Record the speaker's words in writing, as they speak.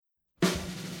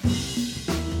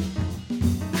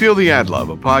Feel the Ad Love,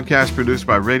 a podcast produced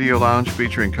by Radio Lounge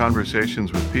featuring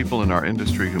conversations with people in our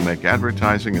industry who make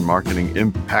advertising and marketing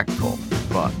impactful and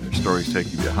fun. Their stories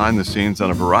take you behind the scenes on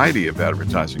a variety of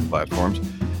advertising platforms.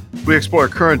 We explore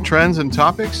current trends and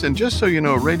topics, and just so you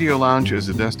know, Radio Lounge is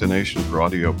a destination for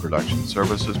audio production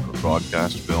services for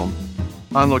broadcast, film,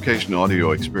 on-location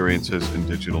audio experiences, and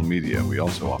digital media. We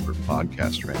also offer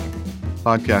podcast training,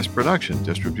 podcast production,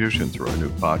 distribution through our new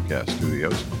podcast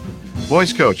studios,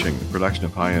 voice coaching, the production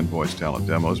of high-end voice talent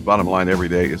demos. Bottom line, every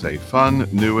day is a fun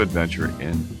new adventure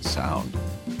in sound.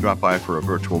 Drop by for a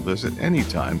virtual visit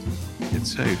anytime.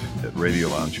 It's safe at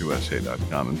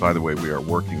RadioLoungeUSA.com. And by the way, we are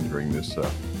working during this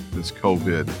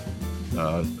COVID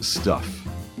stuff.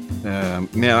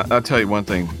 Man, I'll tell you one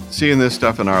thing. Seeing this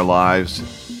stuff in our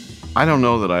lives, I don't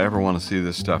know that I ever want to see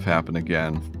this stuff happen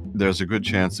again. There's a good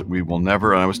chance that we will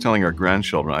never. And I was telling our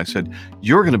grandchildren, I said,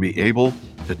 you're going to be able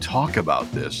to talk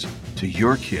about this to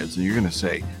your kids, and you're going to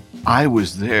say, I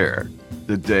was there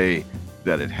the day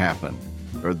that it happened,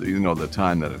 or the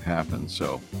time that it happened.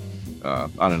 So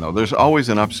I don't know. There's always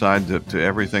an upside to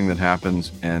everything that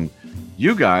happens, and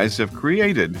you guys have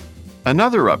created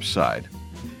another upside.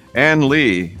 Ann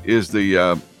Lee is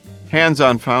the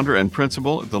hands-on founder and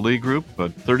principal at the Lee Group.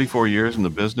 But 34 years in the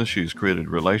business, she's created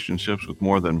relationships with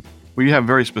more than, well, you have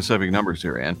very specific numbers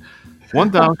here, Ann.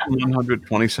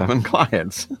 1,127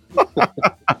 clients.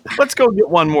 Let's go get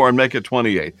one more and make it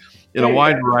 28. In a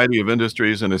wide variety of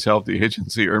industries, and has helped the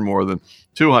agency earn more than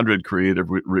 200 creative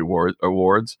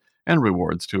awards, and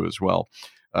rewards too as well.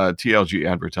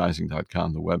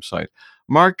 TLGadvertising.com, the website.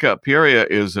 Mark Pieria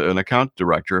is an account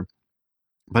director,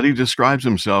 but he describes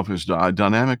himself as a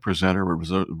dynamic presenter,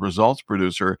 results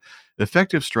producer,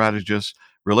 effective strategist,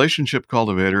 relationship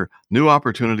cultivator, new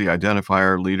opportunity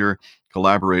identifier, leader,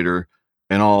 collaborator,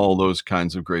 and all those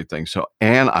kinds of great things. So,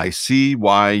 Ann, I see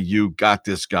why you got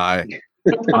this guy,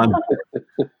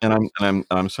 and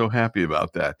I'm so happy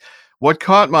about that. What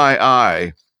caught my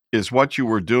eye is what you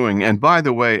were doing. And by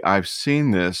the way, I've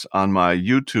seen this on my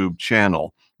YouTube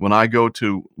channel. When I go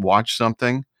to watch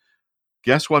something,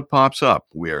 guess what pops up?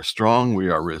 We are strong. We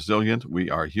are resilient. We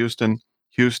are Houston.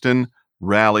 Houston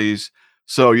rallies.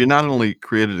 So you not only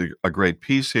created a great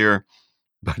piece here,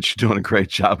 but you're doing a great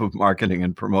job of marketing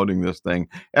and promoting this thing,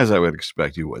 as I would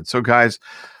expect you would. So, guys,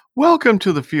 welcome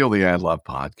to the Feel the Ad Love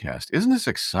podcast. Isn't this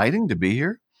exciting to be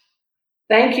here?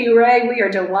 Thank you, Ray. We are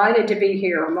delighted to be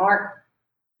here. Mark?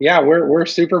 Yeah, we're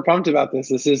super pumped about this.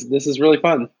 This is really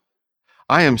fun.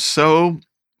 I am so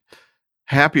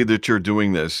happy that you're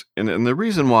doing this. And the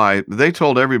reason why, they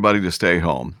told everybody to stay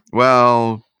home.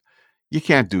 Well, you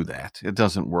can't do that. It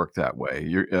doesn't work that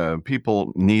way.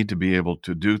 People need to be able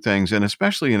to do things. And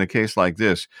especially in a case like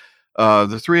this,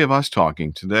 the three of us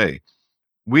talking today,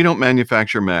 we don't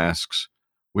manufacture masks.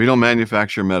 We don't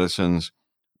manufacture medicines.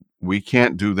 We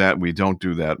can't do that. We don't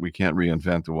do that. We can't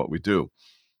reinvent what we do.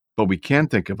 But we can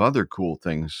think of other cool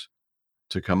things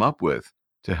to come up with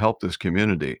to help this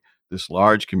community, this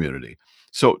large community.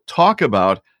 So talk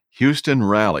about Houston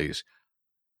rallies.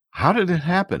 How did it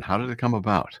happen? How did it come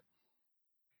about?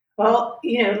 Well,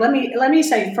 let me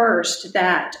say first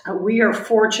that we are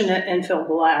fortunate and feel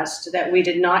blessed that we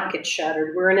did not get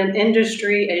shuttered. We're in an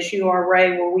industry, as you are,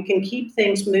 Ray, where we can keep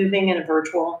things moving in a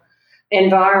virtual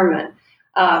environment.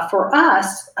 For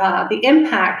us, the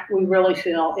impact we really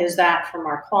feel is that from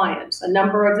our clients. A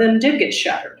number of them did get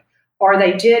shuttered, or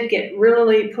they did get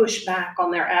really pushed back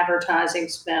on their advertising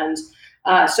spends.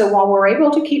 So while we're able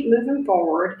to keep moving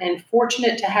forward and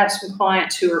fortunate to have some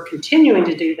clients who are continuing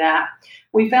to do that,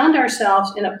 we found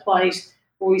ourselves in a place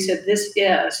where we said, this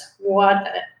is what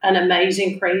an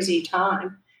amazing, crazy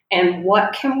time. And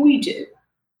what can we do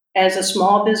as a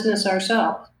small business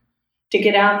ourselves to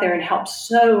get out there and help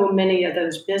so many of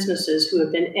those businesses who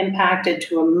have been impacted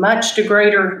to a much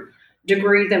greater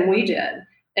degree than we did,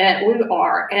 and we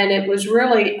are. And it was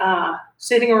really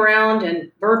sitting around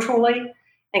and virtually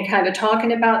and kind of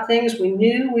talking about things. We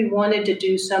knew we wanted to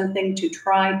do something to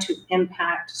try to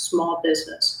impact small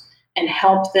business and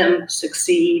help them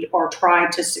succeed or try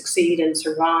to succeed and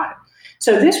survive.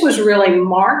 So this was really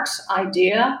Mark's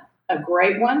idea, a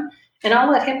great one. And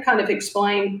I'll let him kind of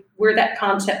explain where that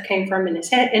concept came from in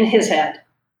his head.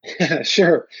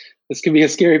 Sure. This can be a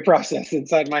scary process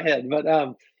inside my head.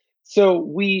 But so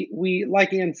we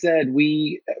like Ann said,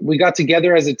 we got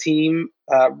together as a team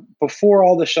before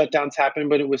all the shutdowns happened,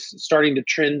 but it was starting to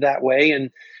trend that way.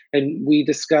 And we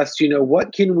discussed,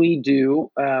 what can we do?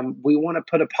 We want to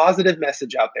put a positive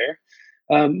message out there.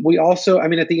 We also,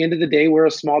 at the end of the day, we're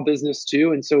a small business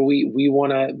too. And so we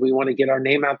want to get our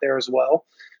name out there as well.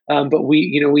 But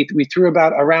we threw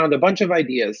around a bunch of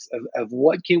ideas of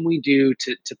what can we do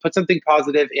to put something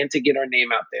positive and to get our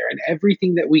name out there. And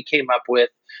everything that we came up with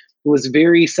was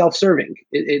very self-serving.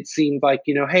 It seemed like,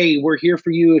 hey, we're here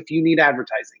for you if you need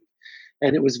advertising.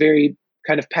 And it was very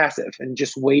kind of passive and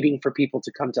just waiting for people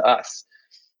to come to us.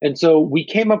 And so we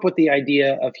came up with the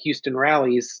idea of Houston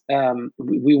Rallies.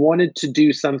 We wanted to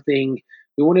do something.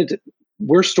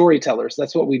 We're storytellers.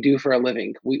 That's what we do for a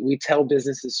living. We tell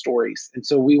businesses stories. And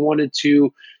so we wanted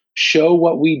to show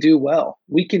what we do well.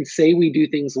 We can say we do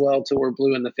things well till we're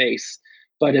blue in the face,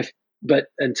 but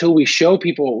until we show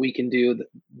people what we can do,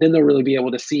 then they'll really be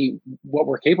able to see what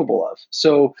we're capable of.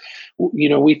 So,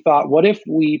 we thought, what if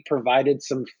we provided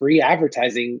some free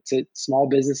advertising to small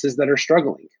businesses that are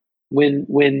struggling? When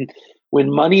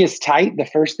money is tight, the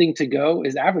first thing to go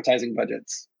is advertising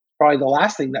budgets. Probably the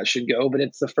last thing that should go, but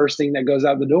it's the first thing that goes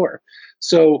out the door.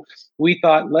 So we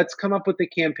thought, let's come up with a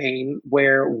campaign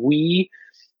where we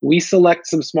select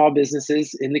some small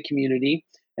businesses in the community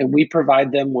and we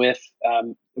provide them with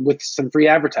some free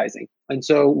advertising. And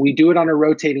so we do it on a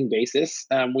rotating basis.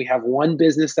 We have one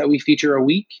business that we feature a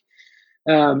week.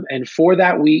 And for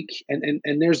that week,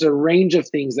 and there's a range of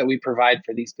things that we provide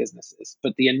for these businesses.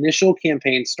 But the initial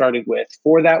campaign started with,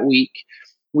 for that week,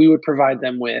 we would provide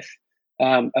them with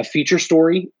a feature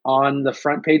story on the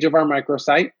front page of our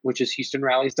microsite, which is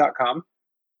HoustonRallies.com.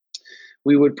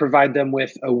 We would provide them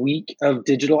with a week of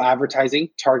digital advertising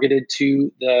targeted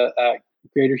to the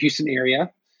greater Houston area,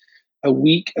 a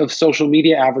week of social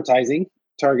media advertising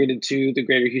targeted to the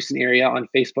greater Houston area on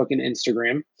Facebook and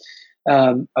Instagram,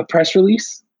 a press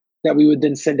release that we would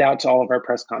then send out to all of our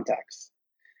press contacts.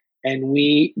 And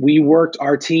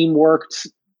our team worked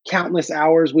countless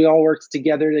hours. We all worked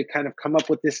together to kind of come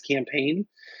up with this campaign.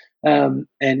 And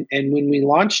when we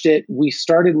launched it, we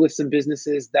started with some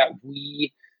businesses that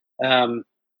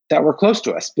were close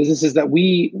to us, businesses that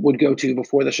we would go to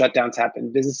before the shutdowns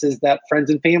happened, businesses that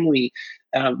friends and family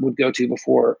would go to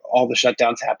before all the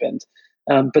shutdowns happened.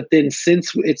 But then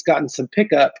since it's gotten some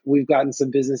pickup, we've gotten some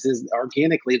businesses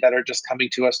organically that are just coming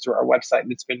to us through our website,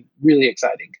 and it's been really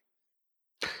exciting.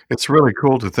 It's really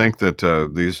cool to think that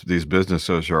these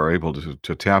businesses are able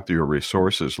to tap your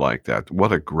resources like that.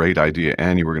 What a great idea.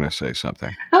 Ann, you were going to say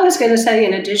something. I was going to say,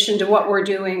 in addition to what we're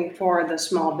doing for the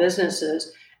small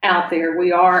businesses out there,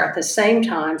 we are at the same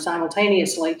time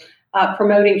simultaneously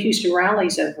promoting Houston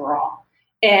Rallies overall.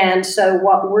 And so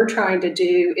what we're trying to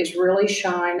do is really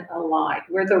shine a light.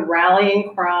 We're the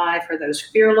rallying cry for those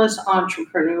fearless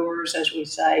entrepreneurs, as we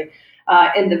say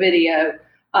in the video,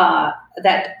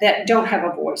 that don't have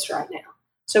a voice right now.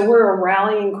 So we're a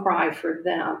rallying cry for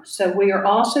them. So we are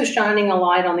also shining a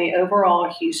light on the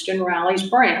overall Houston Rallies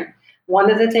brand.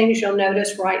 One of the things you'll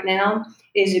notice right now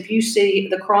is, if you see,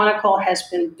 the Chronicle has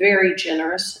been very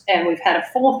generous, and we've had a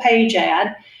full page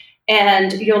ad.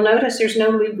 And you'll notice there's no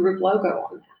Lead Group logo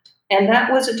on that. And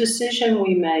that was a decision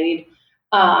we made,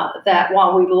 that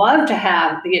while we'd love to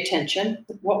have the attention,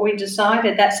 what we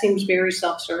decided, that seems very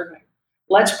self-serving.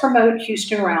 Let's promote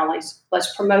Houston Rallies.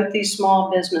 Let's promote these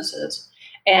small businesses.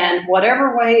 And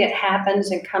whatever way it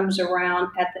happens and comes around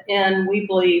at the end, we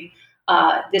believe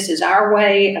this is our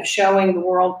way of showing the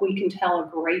world we can tell a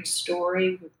great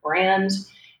story with brands.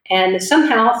 And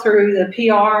somehow through the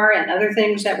PR and other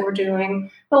things that we're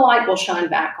doing, the light will shine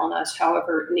back on us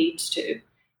however it needs to.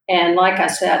 And like I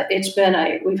said,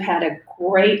 we've had a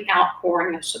great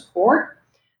outpouring of support.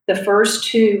 The first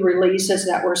two releases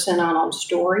that were sent out on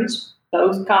stories,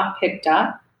 both got picked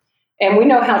up. And we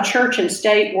know how church and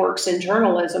state works in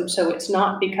journalism, so it's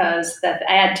not because that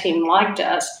the ad team liked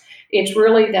us. It's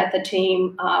really that the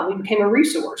team, we became a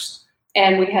resource.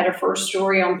 And we had a first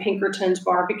story on Pinkerton's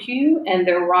Barbecue, and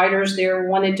their writers there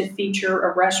wanted to feature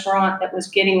a restaurant that was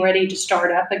getting ready to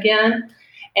start up again.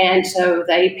 And so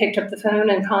they picked up the phone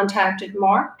and contacted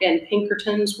Mark, and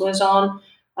Pinkerton's was on,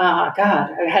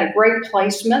 it had a great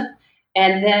placement.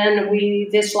 And then we,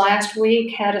 this last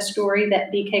week, had a story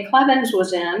that BK Clevens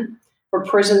was in for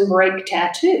Prison Break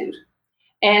Tattoo.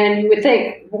 And you would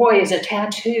think, boy, is a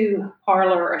tattoo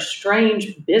parlor a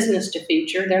strange business to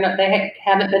feature. They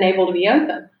haven't been able to be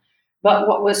open. But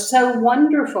what was so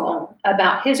wonderful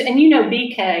about his, and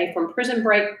BK from Prison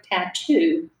Break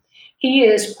Tattoo, he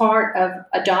is part of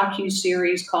a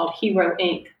docu-series called Hero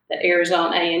Inc. that airs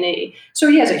on A&E. So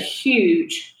he has a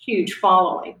huge, huge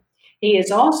following. He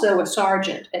is also a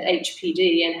sergeant at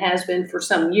HPD and has been for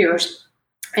some years.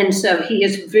 And so he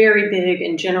is very big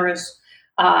and generous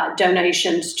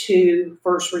donations to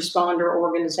first responder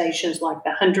organizations like the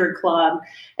 100 Club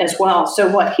as well. So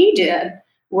what he did,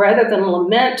 rather than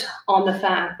lament on the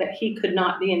fact that he could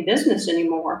not be in business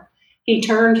anymore, He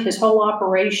turned his whole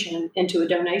operation into a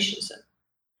donation center.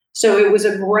 So it was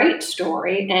a great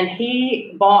story, and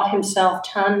he bought himself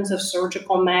tons of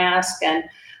surgical masks and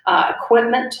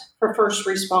equipment for first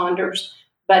responders.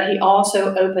 But he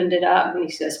also opened it up, and he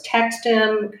says, text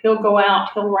him, he'll go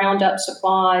out, he'll round up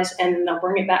supplies, and they'll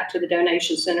bring it back to the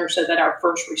donation center so that our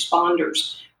first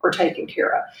responders are taken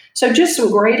care of. So just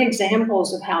some great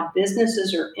examples of how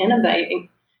businesses are innovating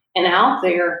and out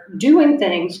there doing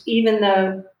things, even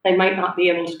though they might not be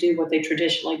able to do what they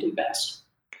traditionally do best.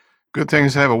 Good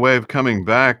things have a way of coming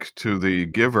back to the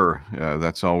giver.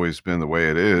 That's always been the way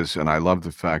it is. And I love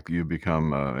the fact that you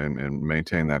become and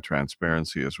maintain that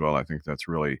transparency as well. I think that's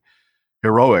really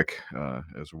heroic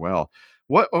as well.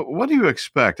 What do you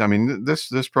expect? I mean,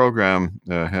 this program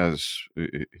has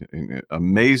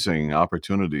amazing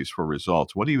opportunities for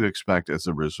results. What do you expect as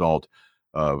a result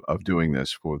of doing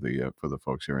this for the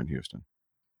folks here in Houston?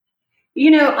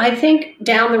 I think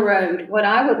down the road, what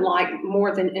I would like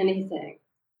more than anything,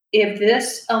 if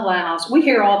this allows, we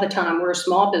hear all the time, we're a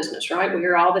small business, right? We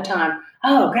hear all the time,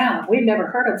 oh God, we've never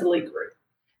heard of the Lee Group.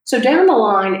 So down the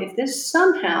line, if this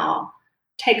somehow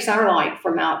takes our light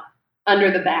from out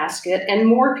under the basket and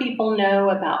more people know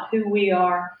about who we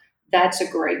are, that's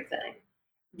a great thing.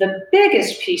 The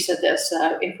biggest piece of this,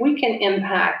 though, if we can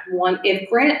impact if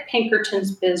Grant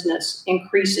Pinkerton's business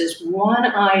increases one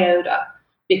iota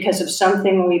because of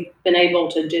something we've been able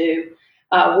to do,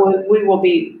 we will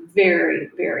be very,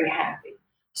 very happy.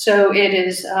 So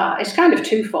it's kind of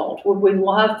twofold. Would we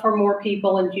love for more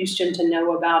people in Houston to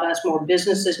know about us, more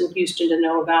businesses in Houston to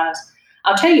know about us?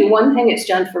 I'll tell you one thing it's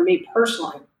done for me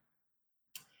personally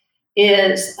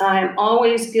is I'm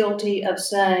always guilty of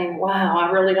saying, wow,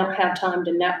 I really don't have time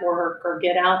to network or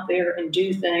get out there and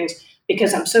do things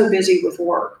because I'm so busy with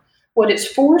work. What it's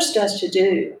forced us to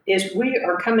do is we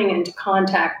are coming into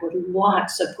contact with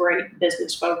lots of great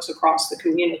business folks across the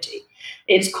community.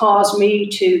 It's caused me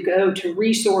to go to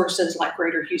resources like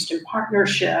Greater Houston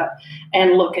Partnership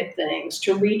and look at things,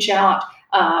 to reach out.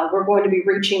 We're going to be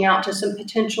reaching out to some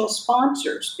potential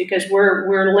sponsors because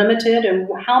we're limited in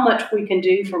how much we can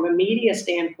do from a media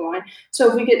standpoint. So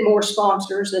if we get more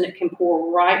sponsors, then it can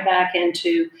pour right back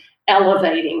into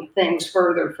elevating things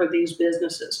further for these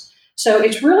businesses. So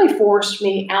it's really forced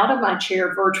me out of my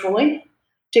chair virtually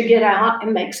to get out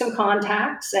and make some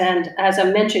contacts. And as I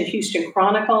mentioned, Houston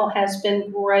Chronicle has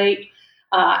been great.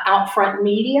 Outfront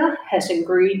Media has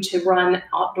agreed to run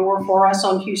outdoor for us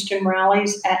on Houston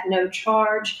rallies at no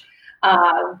charge.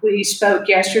 We spoke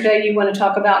yesterday. You want to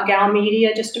talk about Gal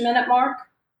Media just a minute, Mark?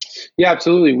 Yeah,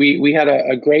 absolutely. We had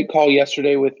a great call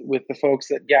yesterday with the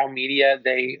folks at Gal Media.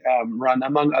 They run,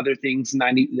 among other things,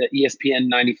 the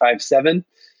ESPN 95.7.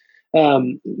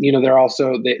 They're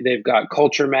also they've got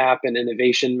Culture Map and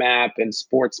Innovation Map and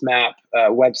Sports Map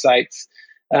websites,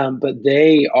 but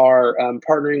they are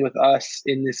partnering with us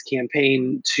in this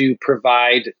campaign to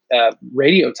provide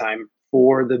radio time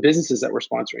for the businesses that we're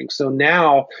sponsoring. So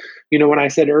now, when I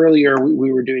said earlier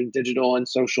we were doing digital and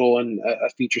social and a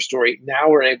feature story, now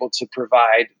we're able to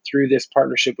provide through this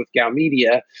partnership with Gal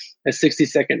Media a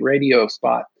 60-second radio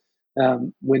spot.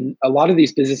 When a lot of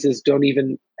these businesses don't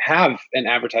even have an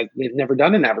advertising, they've never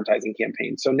done an advertising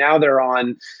campaign. So now they're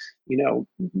on,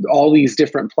 all these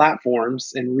different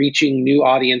platforms and reaching new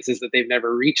audiences that they've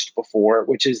never reached before,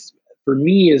 which is, for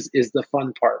me, is the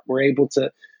fun part. We're able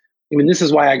to, this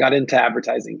is why I got into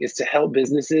advertising, is to help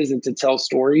businesses and to tell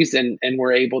stories, and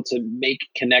we're able to make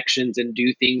connections and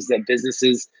do things that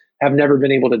businesses have never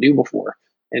been able to do before.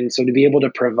 And so to be able to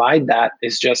provide that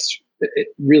is just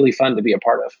really fun to be a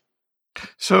part of.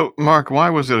 So, Mark, why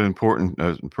was it important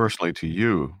personally to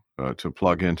you to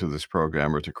plug into this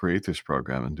program or to create this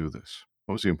program and do this?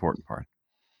 What was the important part?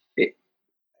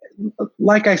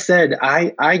 Like I said,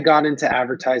 I got into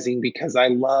advertising because I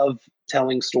love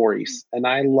telling stories and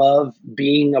I love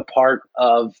being a part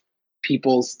of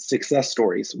people's success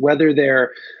stories, whether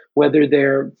they're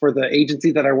for the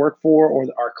agency that I work for or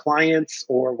our clients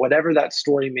or whatever that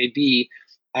story may be.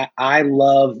 I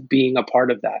love being a part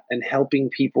of that and helping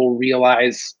people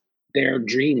realize their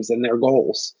dreams and their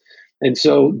goals. And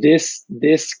so this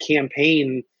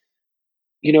campaign,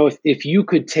 if you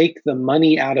could take the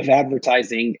money out of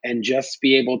advertising and just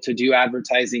be able to do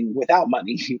advertising without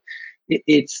money,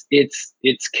 it's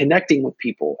connecting with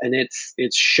people, and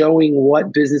it's showing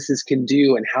what businesses can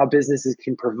do and how businesses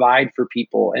can provide for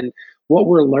people. And what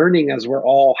we're learning as we're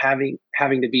all having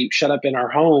to be shut up in our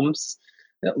homes,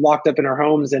 locked up in our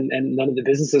homes, and none of the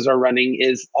businesses are running,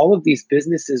 is all of these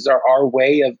businesses are our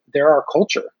way of, they're our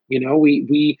culture.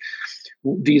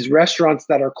 These restaurants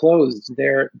that are closed,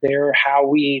 they're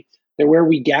where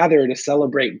we gather to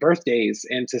celebrate birthdays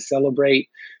and to celebrate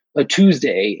a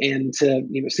Tuesday, and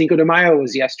Cinco de Mayo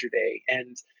was yesterday,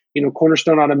 and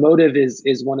Cornerstone Automotive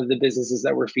is one of the businesses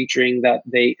that we're featuring. That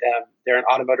they're an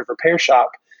automotive repair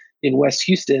shop in West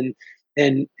Houston,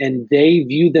 and they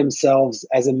view themselves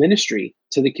as a ministry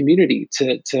to the community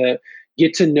to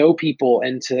get to know people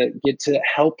and to get to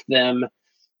help them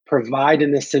provide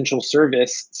an essential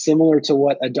service similar to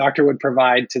what a doctor would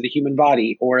provide to the human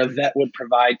body or a vet would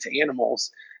provide to animals.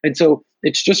 And so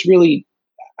it's just really,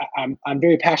 I'm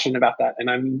very passionate about that, and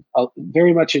I'm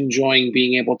very much enjoying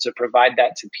being able to provide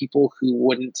that to people who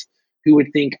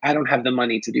would think I don't have the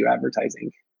money to do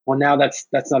advertising. Well, now that's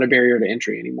not a barrier to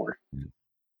entry anymore.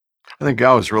 I think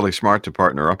Gal is really smart to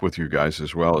partner up with you guys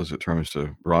as well as it terms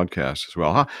to broadcast as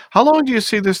well. How long do you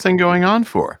see this thing going on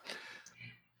for?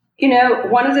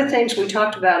 One of the things we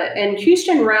talked about it, and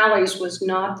Houston Rallies was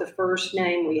not the first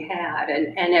name we had.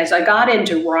 And as I got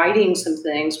into writing some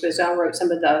things, because I wrote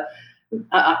some of the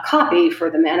copy for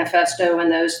the manifesto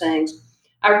and those things,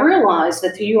 I realized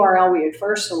that the URL we had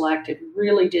first selected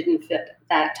really didn't fit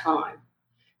that time.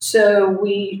 So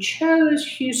we chose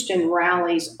Houston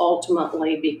Rallies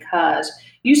ultimately because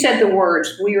you said the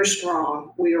words, we are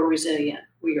strong, we are resilient,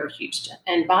 we are Houston.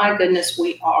 And by goodness,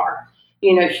 we are.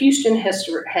 Houston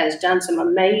has done some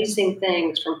amazing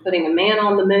things, from putting a man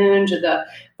on the moon to the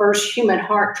first human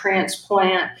heart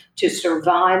transplant to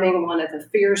surviving one of the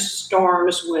fierce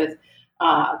storms with,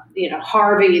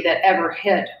 Harvey that ever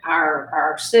hit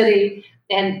our city,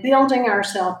 and building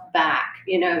ourselves back,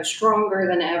 stronger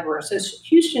than ever. So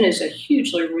Houston is a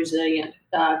hugely resilient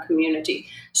community.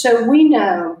 So we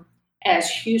know, as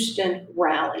Houston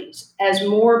rallies, as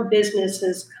more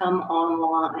businesses come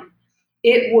online,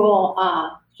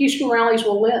 Houston Rallies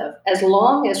will live as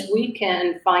long as we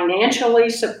can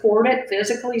financially support it,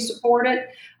 physically support it.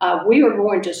 We are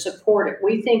going to support it.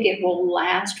 We think it will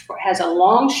has a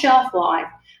long shelf life,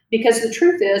 because the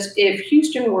truth is, if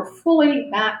Houston were fully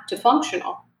back to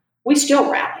functional, we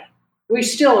still rally. We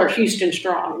still are Houston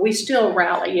strong. We still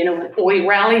rally. We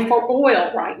rally for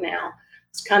oil right now.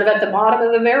 It's kind of at the bottom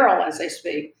of the barrel as they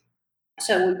speak.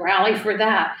 So we rally for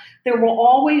that. There will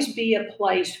always be a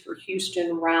place for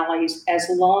Houston Rallies as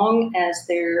long as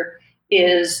there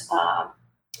is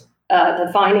the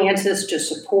finances to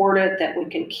support it, that we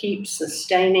can keep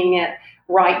sustaining it.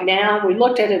 Right now, we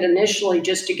looked at it initially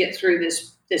just to get through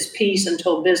this piece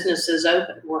until businesses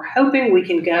open. We're hoping we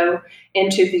can go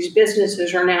into these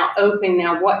businesses are now open.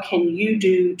 Now, what can you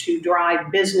do to drive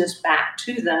business back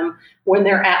to them when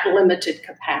they're at limited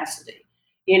capacity?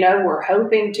 We're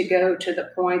hoping to go to the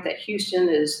point that Houston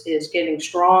is getting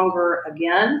stronger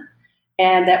again,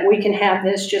 and that we can have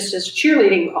this just as a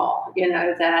cheerleading call,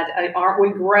 that aren't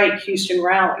we great, Houston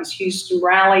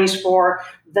Rallies for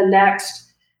the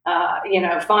next,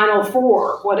 Final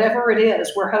Four, whatever it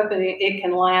is. We're hoping it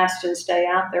can last and stay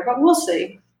out there, but we'll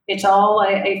see. It's all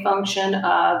a function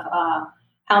of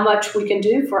how much we can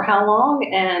do for how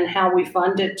long and how we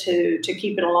fund it to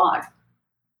keep it alive.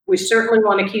 We certainly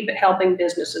want to keep it helping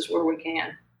businesses where we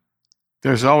can.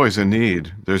 There's always a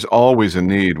need. There's always a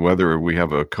need, whether we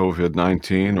have a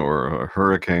COVID-19 or a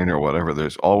hurricane or whatever,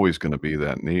 there's always going to be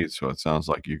that need. So it sounds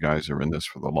like you guys are in this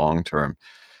for the long term.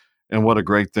 And what a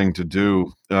great thing to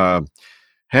do. I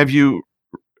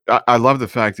love the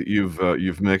fact that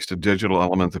you've mixed a digital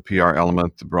element, the PR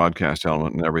element, the broadcast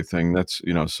element, and everything. That's,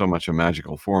 so much a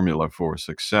magical formula for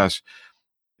success.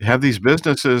 Have these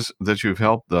businesses that you've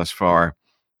helped thus far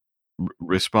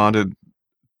responded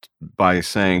by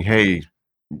saying, "Hey,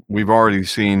 we've already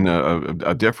seen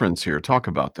a difference here"? Talk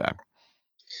about that.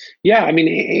 Yeah, I mean,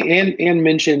 Ann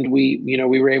mentioned we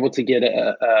were able to get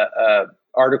a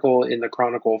article in the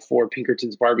Chronicle for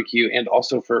Pinkerton's Barbecue and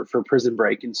also for Prison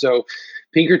Break, and so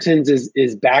Pinkerton's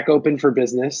is back open for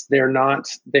business. They're not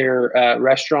their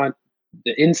restaurant.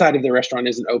 The inside of their restaurant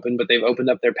isn't open, but they've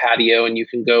opened up their patio, and you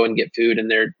can go and get food,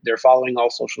 and they're following all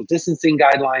social distancing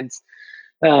guidelines.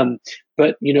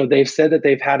 But they've said that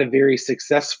they've had a very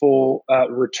successful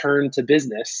return to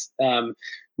business.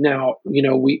 Now,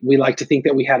 we like to think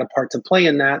that we had a part to play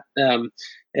in that,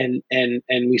 and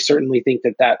we certainly think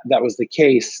that was the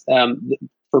case.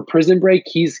 For Prison Break,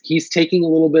 he's taking a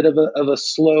little bit of a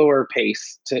slower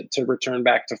pace to return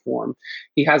back to form.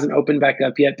 He hasn't opened back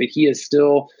up yet, but he is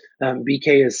still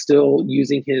BK is still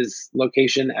using his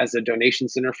location as a donation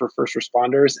center for first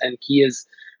responders, and he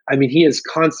is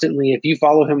constantly, if you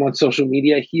follow him on social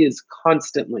media, he is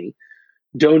constantly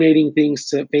donating things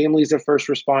to families of first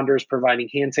responders, providing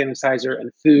hand sanitizer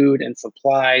and food and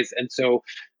supplies. And so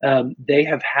they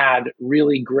have had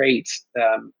really great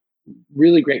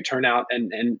turnout.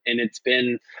 And it's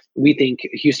been, we think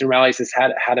Houston Rallies has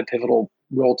had a pivotal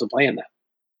role to play in that.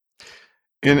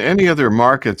 In any other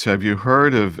markets, have you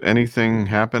heard of anything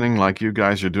happening like you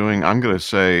guys are doing? I'm going to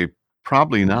say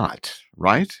probably not,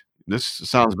 right? This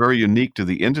sounds very unique to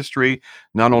the industry,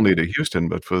 not only to Houston,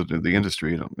 but for the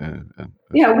industry as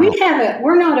Yeah, well. we haven't,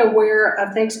 we're not aware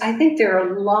of things. I think there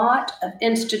are a lot of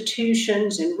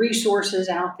institutions and resources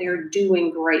out there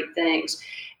doing great things.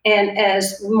 And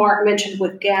as Mark mentioned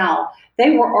with Gal,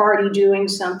 they were already doing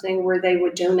something where they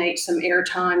would donate some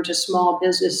airtime to small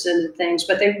businesses and things,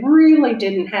 but they really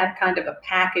didn't have kind of a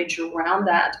package around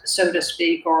that, so to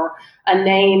speak, or a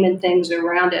name and things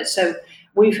around it. So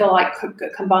we feel like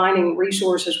combining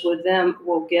resources with them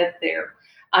will get there.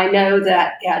 I know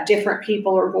that different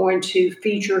people are going to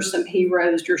feature some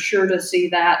heroes. You're sure to see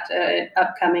that in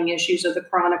upcoming issues of the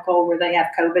Chronicle where they have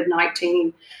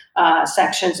COVID-19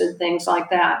 sections and things like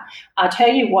that. I'll tell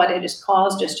you what it has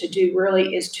caused us to do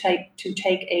really is to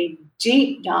take a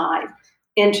deep dive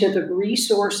into the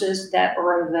resources that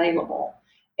are available.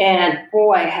 And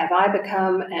boy, have I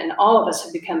become, and all of us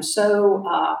have become so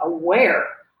aware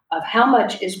of how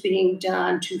much is being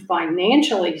done to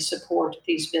financially support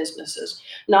these businesses,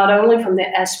 not only from the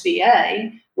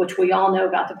SBA, which we all know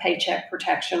about the paycheck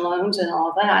protection loans and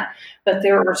all that, but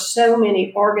there are so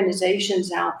many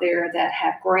organizations out there that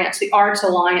have grants. The Arts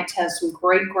Alliance has some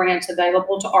great grants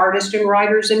available to artists and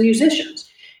writers and musicians.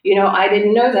 You know, I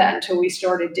didn't know that until we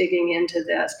started digging into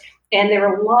this. And there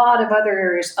are a lot of other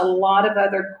areas, a lot of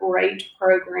other great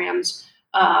programs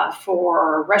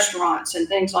for restaurants and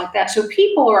things like that. So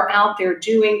people are out there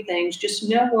doing things, just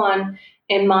no one,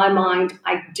 in my mind,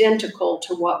 identical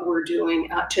to what we're doing,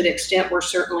 to the extent we're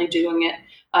certainly doing it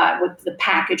with the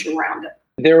package around it.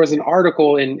 There was an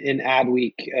article in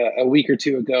Adweek a week or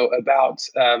two ago about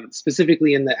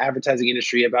specifically in the advertising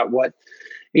industry about what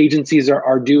agencies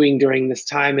are doing during this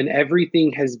time. And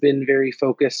everything has been very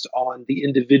focused on the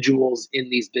individuals in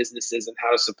these businesses and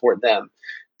how to support them.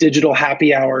 Digital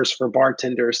happy hours for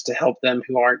bartenders to help them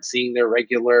who aren't seeing their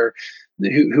regular,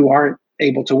 who aren't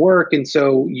able to work. And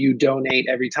so you donate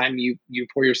every time you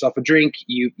pour yourself a drink,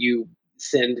 you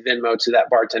send Venmo to that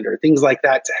bartender, things like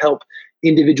that to help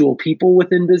individual people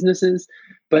within businesses.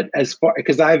 But as far,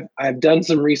 because I've done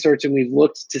some research and we've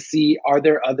looked to see, are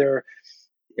there other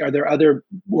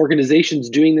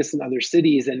organizations doing this in other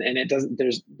cities, and it doesn't,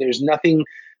 there's nothing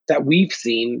that we've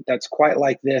seen that's quite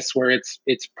like this, where it's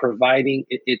providing,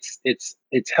 it's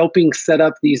helping set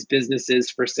up these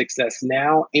businesses for success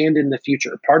now and in the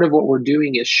future. Part of what we're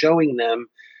doing is showing them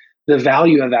the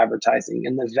value of advertising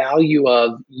and the value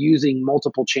of using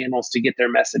multiple channels to get their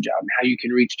message out and how you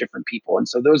can reach different people. And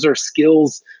so those are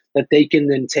skills that they can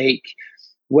then take,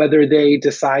 whether they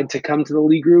decide to come to the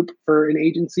Lee Group for an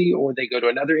agency or they go to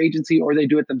another agency or they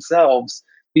do it themselves.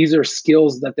 These are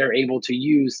skills that they're able to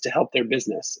use to help their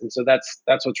business. And so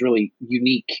that's what's really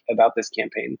unique about this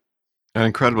campaign. An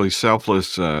incredibly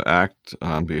selfless act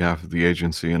on behalf of the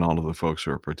agency and all of the folks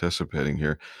who are participating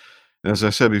here. As I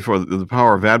said before, the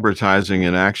power of advertising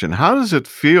in action. How does it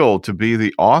feel to be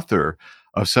the author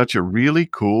of such a really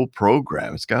cool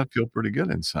program? It's got to feel pretty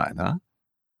good inside, huh?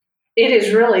 It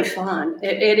is really fun.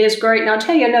 It is great. And I'll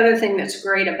tell you another thing that's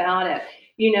great about it.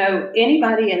 You know,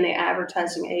 anybody in the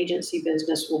advertising agency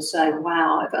business will say,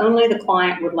 wow, if only the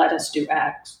client would let us do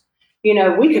X. You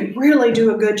know, we could really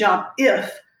do a good job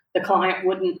if the client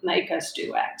wouldn't make us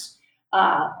do X.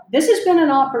 This has been an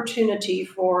opportunity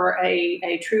for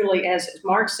a truly, as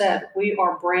Mark said, we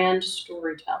are brand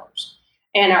storytellers.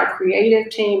 And our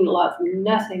creative team love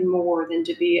nothing more than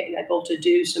to be able to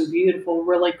do some beautiful,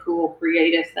 really cool,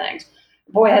 creative things.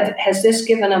 Boy, has this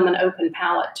given them an open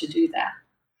palette to do that.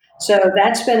 So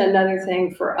that's been another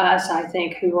thing for us, I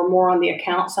think, who are more on the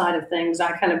account side of things.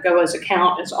 I kind of go as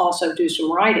account as also do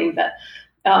some writing, but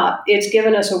it's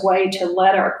given us a way to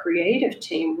let our creative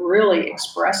team really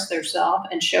express themselves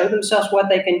and show themselves what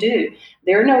they can do.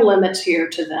 There are no limits here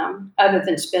to them other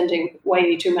than spending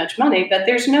way too much money, but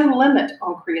there's no limit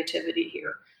on creativity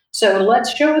here. So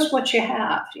let's show us what you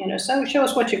have, so show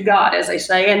us what you've got, as they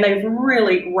say, and they've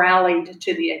really rallied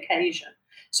to the occasion.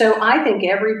 So I think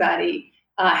everybody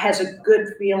has a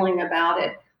good feeling about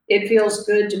it. It feels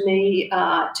good to me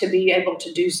to be able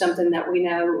to do something that we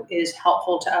know is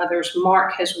helpful to others.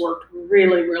 Mark has worked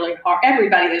really, really hard.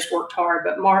 Everybody has worked hard,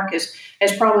 but Mark has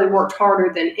probably worked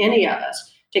harder than any of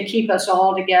us to keep us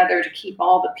all together, to keep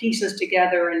all the pieces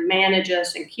together and manage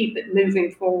us and keep it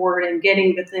moving forward and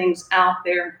getting the things out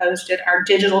there and posted. Our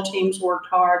digital teams worked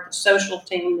hard, the social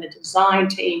team, the design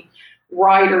team,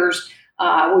 writers.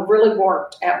 We've really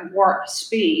worked at warp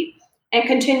speed and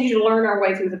continue to learn our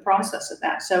way through the process of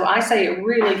that. So I say it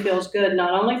really feels good,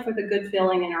 not only for the good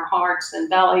feeling in our hearts and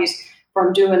bellies,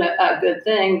 from doing a good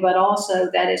thing, but also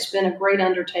that it's been a great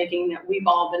undertaking that we've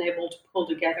all been able to pull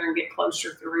together and get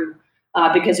closer through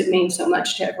because it means so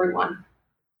much to everyone.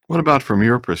 What about from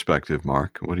your perspective,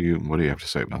 Mark? What do you have to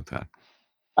say about that?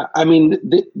 I mean,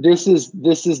 this is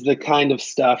the kind of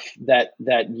stuff that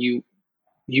you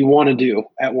want to do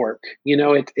at work. You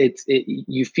know,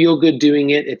 you feel good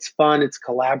doing it. It's fun. It's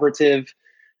collaborative.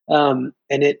 And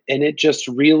it just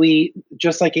really,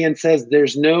 just like Ann says,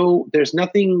 there's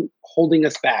nothing holding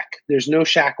us back. There's no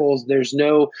shackles. There's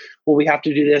no, well, we have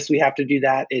to do this, we have to do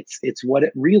that. It's what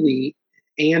it really,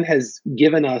 Ann has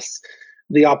given us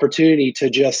the opportunity to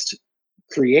just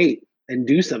create and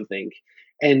do something.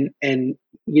 And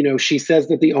you know, she says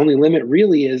that the only limit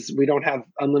really is we don't have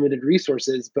unlimited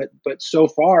resources, but so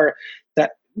far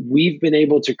that we've been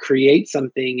able to create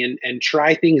something and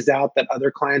try things out that other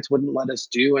clients wouldn't let us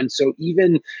do. And so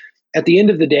even at the end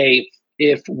of the day,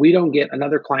 if we don't get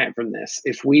another client from this,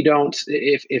 if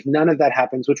none of that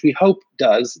happens, which we hope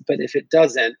does, but if it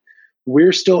doesn't,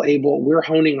 we're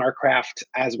honing our craft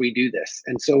as we do this.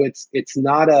 And so it's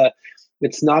not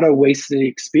a wasted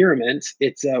experiment.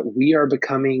 We are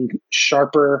becoming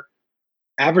sharper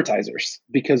advertisers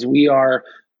because we're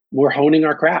honing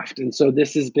our craft. And so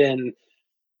this has been,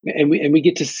 and we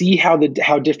get to see how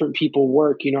different people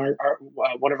work. You know,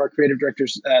 one of our creative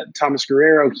directors, Thomas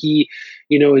Guerrero, he,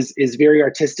 you know, is very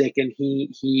artistic, and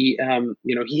he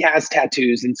you know, he has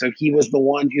tattoos, and so he was the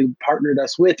one who partnered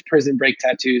us with Prison Break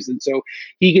Tattoos, and so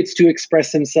he gets to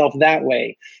express himself that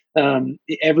way.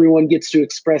 Everyone gets to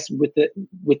express with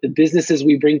the businesses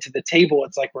we bring to the table.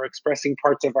 It's like we're expressing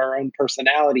parts of our own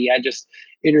personality. I just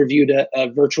interviewed a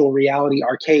virtual reality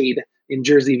arcade in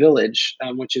Jersey Village,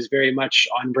 which is very much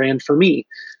on brand for me.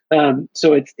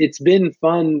 So it's been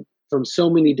fun from so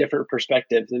many different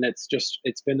perspectives, and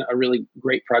it's been a really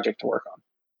great project to work on.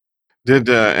 Did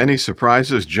any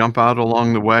surprises jump out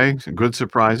along the way? Good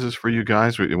surprises for you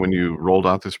guys when you rolled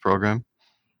out this program?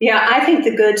 Yeah, I think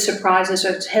the good surprises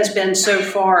has been so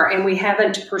far, and we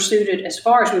haven't pursued it as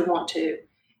far as we want to,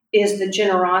 is the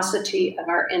generosity of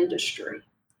our industry.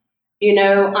 You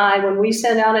know, when we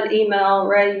sent out an email,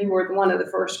 Ray, you were one of the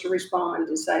first to respond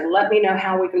and say, let me know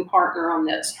how we can partner on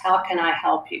this. How can I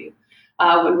help you?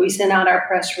 When we sent out our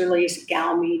press release,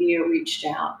 Gal Media reached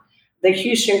out. The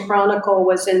Houston Chronicle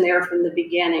was in there from the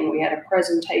beginning. We had a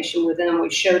presentation with them.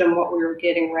 We showed them what we were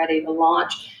getting ready to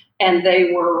launch, and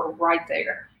they were right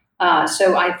there.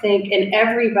 So I think, and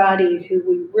everybody who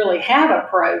we really have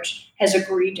approached has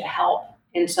agreed to help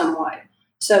in some way.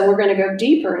 So we're going to go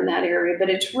deeper in that area, but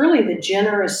it's really the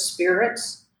generous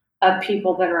spirits of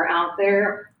people that are out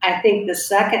there. I think the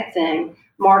second thing,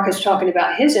 Mark is talking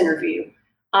about his interview.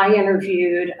 I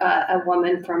interviewed a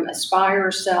woman from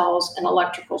Aspire Cells and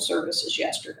Electrical Services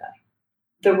yesterday.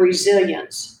 The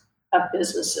resilience of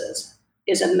businesses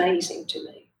is amazing to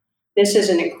me. This is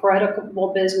an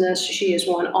incredible business. She has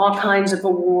won all kinds of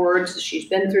awards. She's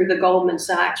been through the Goldman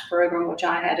Sachs program, which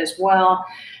I had as well.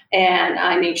 And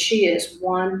I mean, she is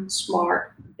one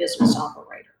smart business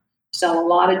operator. Sell a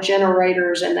lot of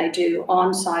generators, and they do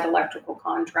on-site electrical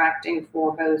contracting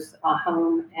for both a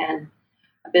home and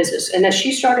a business. And as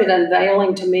she started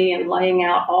unveiling to me and laying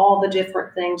out all the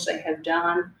different things they have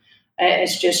done,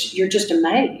 you're just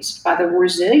amazed by the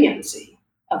resiliency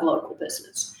of local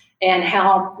business. And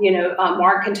how, you know,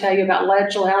 Mark can tell you about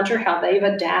Ledge Lounger, how they've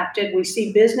adapted. We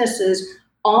see businesses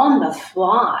on the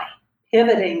fly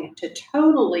pivoting to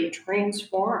totally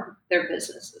transform their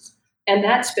businesses. And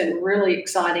that's been really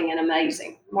exciting and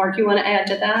amazing. Mark, you want to add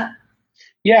to that?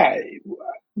 Yeah.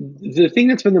 The thing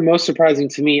that's been the most surprising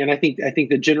to me, and I think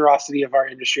the generosity of our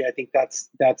industry, I think that's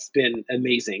been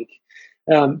amazing.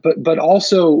 But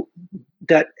also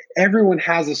that everyone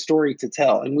has a story to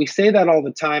tell. And we say that all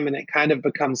the time, and it kind of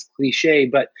becomes cliche.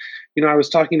 But, you know, I was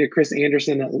talking to Chris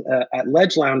Anderson at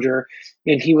Ledge Lounger,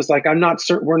 and he was like, I'm not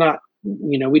certain, we're not,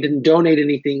 you know, we didn't donate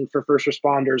anything for first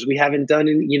responders. We haven't done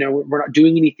any, you know, we're not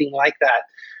doing anything like that.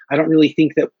 I don't really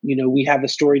think that, you know, we have a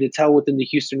story to tell within the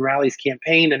Houston Rallies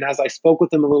campaign. And as I spoke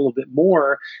with him a little bit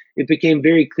more, it became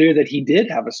very clear that he did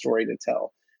have a story to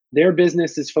tell. Their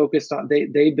business is focused on,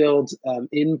 they build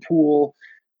in-pool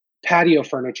patio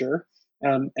furniture,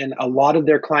 and a lot of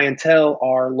their clientele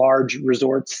are large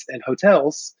resorts and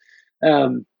hotels.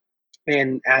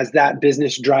 And as that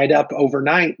business dried up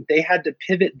overnight, they had to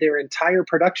pivot their entire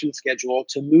production schedule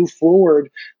to move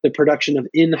forward the production of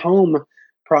in-home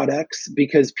products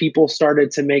because people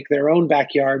started to make their own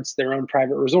backyards, their own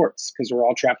private resorts, because we're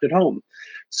all trapped at home.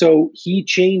 So he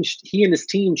and his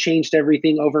team changed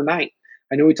everything overnight.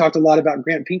 I know we talked a lot about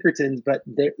Grant Pinkertons, but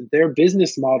their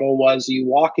business model was you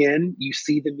walk in, you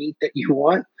see the meat that you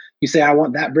want, you say, I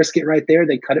want that brisket right there.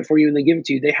 They cut it for you and they give it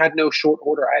to you. They had no short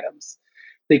order items.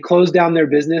 They closed down their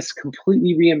business,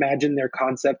 completely reimagined their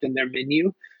concept and their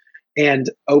menu, and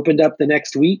opened up the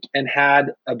next week and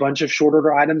had a bunch of short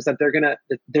order items that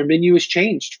their menu is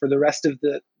changed for the rest of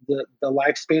the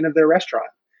lifespan of their restaurant.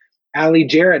 Allie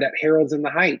Jarrett at Harold's in the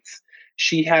Heights,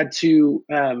 she had to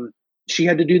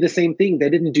do the same thing. They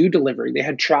didn't do delivery. They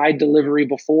had tried delivery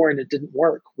before and it didn't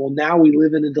work. Well, now we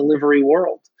live in a delivery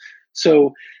world.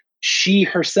 So she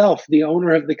herself, the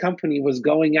owner of the company, was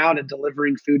going out and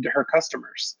delivering food to her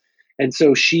customers. And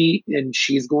so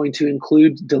she's going to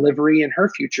include delivery in her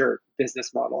future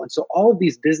business model. And so all of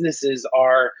these businesses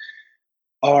are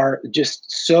just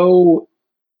so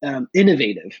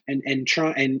innovative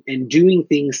and doing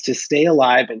things to stay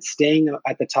alive and staying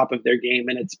at the top of their game.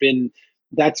 And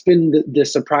that's been the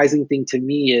surprising thing to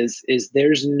me is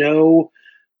there's no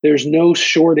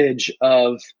shortage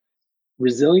of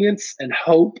resilience and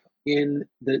hope in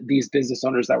these business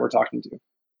owners that we're talking to.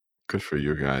 Good for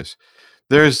you guys.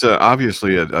 There's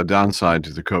obviously a downside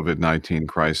to the COVID-19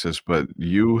 crisis, but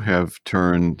you have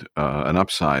turned an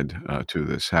upside to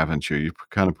this, haven't you? You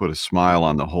kind of put a smile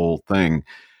on the whole thing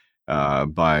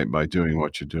by doing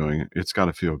what you're doing. It's got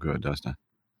to feel good, doesn't it?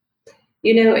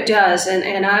 It does.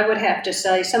 And I would have to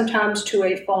say, sometimes to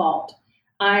a fault.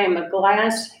 I am a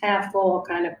glass half full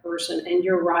kind of person. And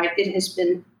you're right, it has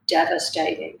been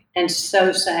devastating and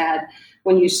so sad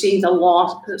when you see the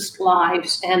lost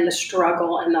lives and the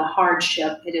struggle and the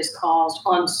hardship it has caused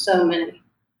on so many.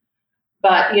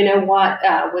 But you know what?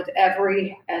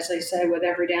 As they say, with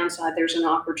every downside, there's an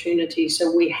opportunity.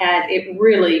 So it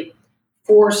really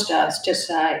forced us to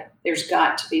say, there's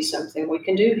got to be something we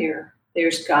can do here.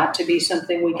 There's got to be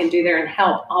something we can do there and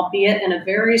help, albeit in a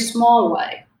very small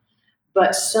way,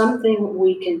 but something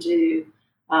we can do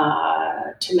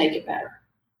to make it better.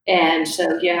 And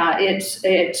so, yeah,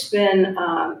 it's been,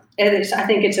 I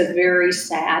think it's a very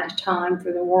sad time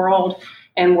for the world,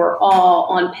 and we're all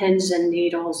on pins and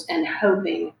needles and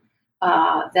hoping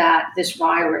that this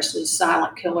virus, this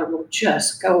silent killer, will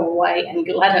just go away and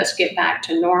let us get back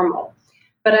to normal.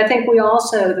 But I think we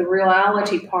also, the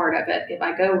reality part of it, if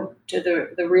I go to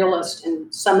the realist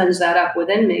and summons that up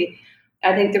within me,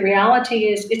 I think the reality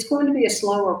is it's going to be a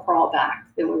slower crawl back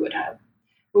than we would hope.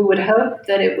 We would hope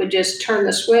that it would just turn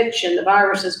the switch and the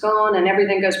virus is gone and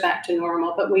everything goes back to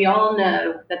normal. But we all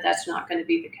know that that's not going to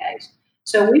be the case.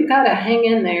 So we've got to hang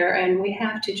in there, and we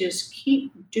have to just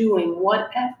keep doing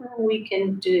whatever we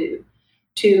can do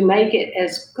to make it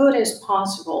as good as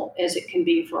possible as it can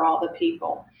be for all the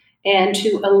people, and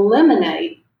to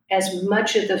eliminate as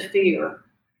much of the fear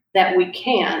that we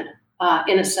can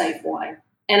in a safe way.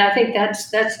 And I think that's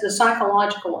the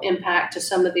psychological impact to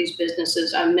some of these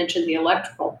businesses. I mentioned the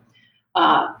electrical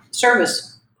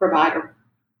service provider.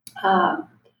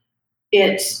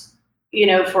 It's,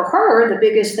 for her, the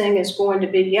biggest thing is going to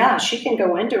be, she can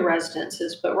go into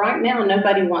residences, but right now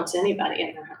nobody wants anybody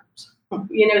in their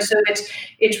homes. So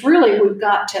it's really, we've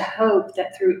got to hope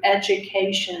that through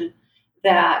education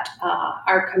that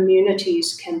our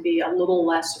communities can be a little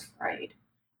less afraid.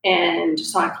 And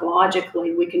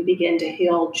psychologically, we can begin to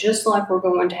heal just like we're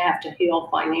going to have to heal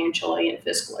financially and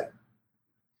fiscally.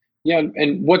 Yeah,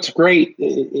 and what's great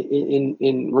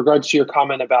in regards to your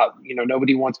comment about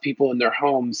nobody wants people in their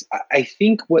homes, I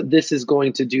think what this is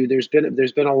going to do, there's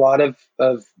been a lot of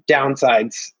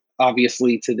downsides,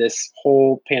 obviously, to this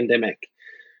whole pandemic.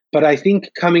 But I think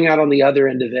coming out on the other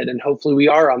end of it, and hopefully we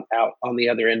are out on the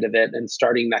other end of it and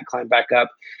starting that climb back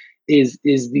up, is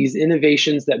these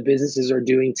innovations that businesses are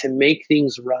doing to make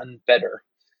things run better.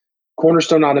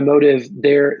 Cornerstone Automotive,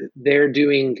 they're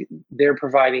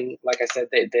providing, like I said,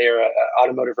 they're an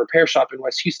automotive repair shop in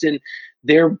West Houston.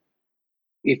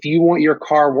 If you want your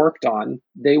car worked on,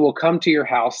 they will come to your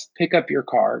house, pick up your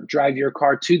car, drive your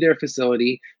car to their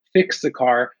facility, fix the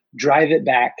car, drive it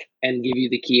back, and give you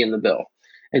the key and the bill.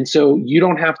 And so you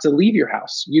don't have to leave your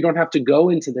house. You don't have to go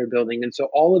into their building. And so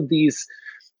all of these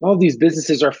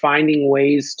businesses are finding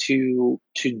ways to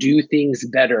do things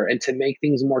better and to make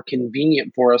things more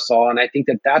convenient for us all. And I think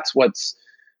that's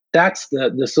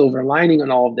the silver lining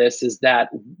on all of this, is that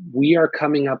we are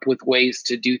coming up with ways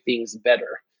to do things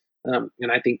better.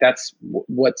 And I think that's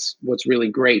what's really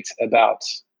great about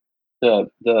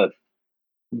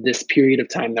this period of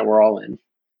time that we're all in.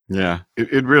 Yeah,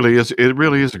 it really is. It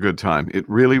really is a good time. It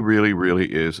really, really,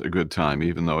 really is a good time,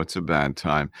 even though it's a bad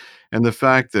time. And the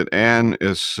fact that Ann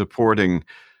is supporting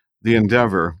the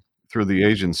endeavor through the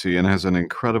agency and has an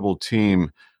incredible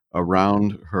team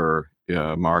around her,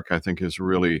 Mark, I think is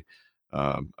really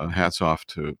hats off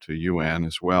to you, Ann,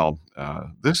 as well.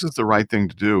 This is the right thing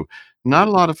to do. Not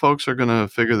a lot of folks are going to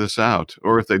figure this out,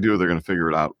 or if they do, they're going to figure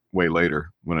it out way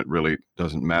later when it really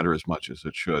doesn't matter as much as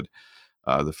it should.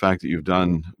 The fact that you've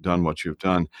done what you've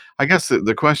done. I guess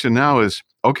the question now is,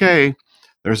 okay,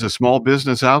 there's a small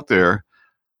business out there.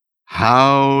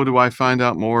 How do I find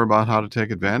out more about how to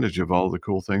take advantage of all the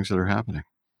cool things that are happening?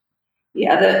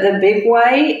 Yeah, the big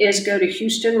way is go to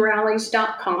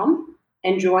HoustonRallies.com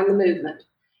and join the movement.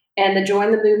 And the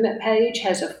Join the Movement page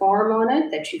has a form on it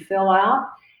that you fill out,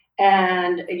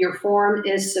 and your form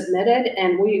is submitted,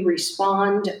 and we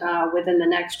respond within the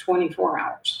next 24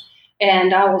 hours.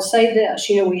 And I will say this,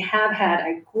 we have had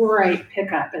a great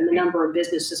pickup in the number of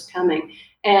businesses coming.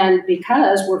 And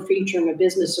because we're featuring a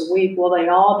business a week, will they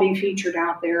all be featured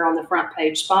out there on the front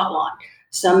page spotlight?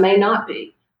 Some may not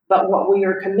be. But what we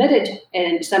are committed,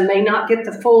 and some may not get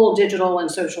the full digital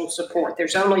and social support.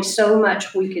 There's only so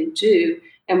much we can do,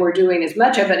 and we're doing as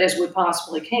much of it as we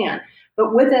possibly can.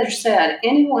 But with that said,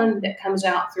 anyone that comes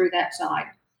out through that site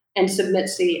and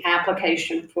submits the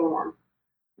application form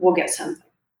will get something.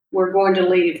 We're going to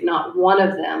leave not one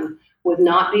of them with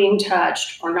not being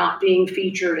touched or not being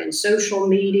featured in social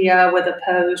media with a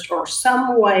post or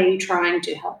some way trying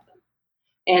to help them.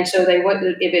 And so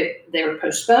they're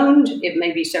postponed, it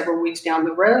may be several weeks down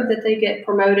the road that they get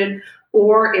promoted,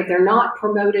 or if they're not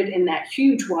promoted in that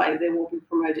huge way, they will be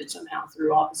promoted somehow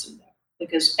through Office of Endeavor.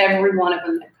 Because every one of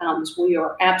them that comes, we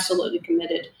are absolutely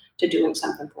committed to doing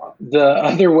something for them. The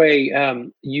other way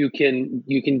you can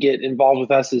get involved with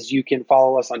us is you can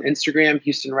follow us on Instagram.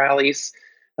 Houston Rallies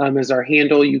is our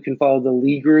handle. You can follow the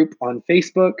Lee Group on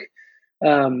Facebook.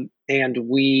 And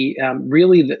we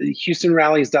really,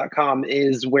 HoustonRallies.com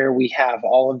is where we have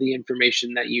all of the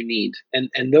information that you need.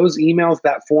 And those emails,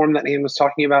 that form that Ann was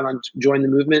talking about on Join the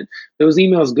Movement, those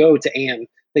emails go to Ann.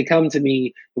 They come to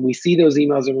me, and we see those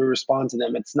emails and we respond to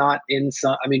them. It's not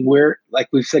we're, like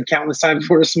we've said countless times,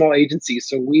 we're a small agency.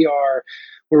 So we're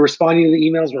responding to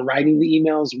the emails, we're writing the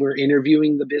emails, we're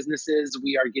interviewing the businesses,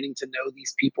 we are getting to know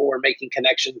these people, we're making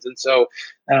connections. And so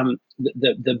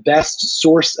the best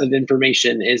source of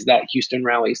information is that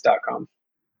HoustonRallies.com.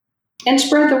 And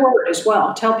spread the word as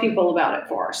well. Tell people about it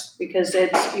for us, because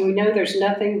we know there's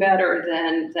nothing better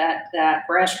than that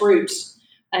grassroots,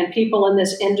 and people in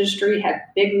this industry have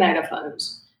big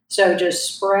megaphones. So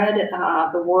just spread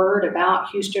the word about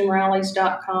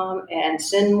HoustonRallies.com and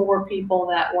send more people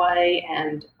that way.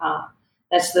 And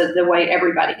that's the way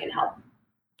everybody can help.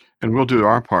 And we'll do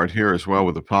our part here as well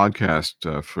with the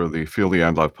podcast for the Feel the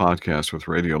Ad Love podcast with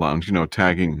Radio Lounge,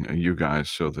 tagging you guys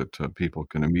so that people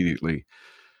can immediately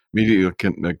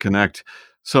connect.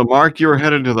 So, Mark, you're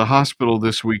headed to the hospital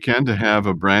this weekend to have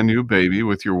a brand new baby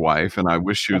with your wife, and I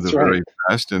wish you the very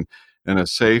best and a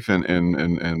safe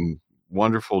and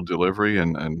wonderful delivery,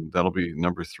 and that'll be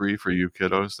number 3 for you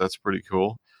kiddos. That's pretty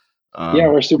cool. Yeah,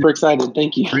 we're super excited.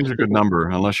 Thank you. 3's a good number,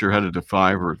 unless you're headed to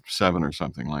 5 or 7 or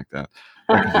something like that.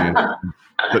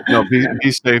 But no,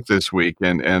 be safe this week,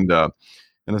 and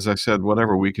as I said,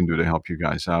 whatever we can do to help you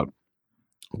guys out,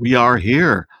 we are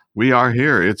here. We are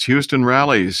here. It's Houston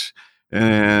Rallies,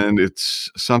 and it's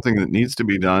something that needs to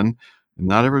be done.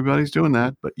 Not everybody's doing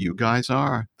that, but you guys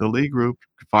are. The Lee Group.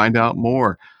 Find out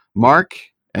more. Mark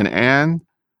and Ann,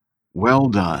 well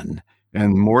done.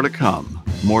 And more to come,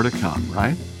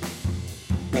 right?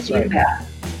 That's right. Yeah.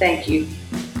 Thank you.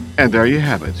 And there you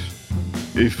have it.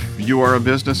 If you are a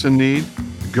business in need,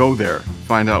 go there.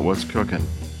 Find out what's cooking.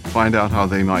 Find out how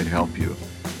they might help you.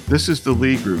 This is the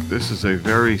Lee Group. This is a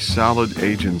very solid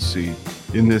agency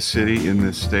in this city, in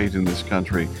this state, in this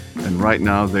country. And right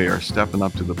now they are stepping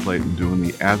up to the plate and doing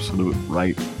the absolute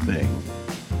right thing.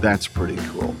 That's pretty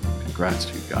cool. Congrats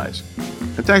to you guys.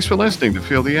 And thanks for listening to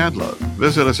Feel the Ad Love.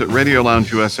 Visit us at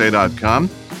RadioLoungeUSA.com.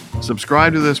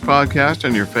 Subscribe to this podcast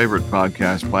on your favorite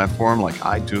podcast platform like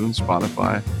iTunes,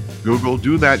 Spotify, Google.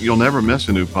 Do that. You'll never miss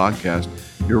a new podcast.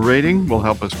 Your rating will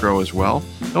help us grow as well.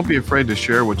 Don't be afraid to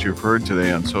share what you've heard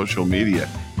today on social media,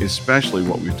 especially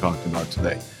what we've talked about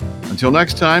today. Until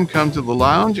next time, come to the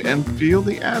lounge and feel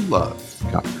the ad love.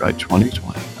 Copyright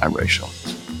 2020. I'm Rachel.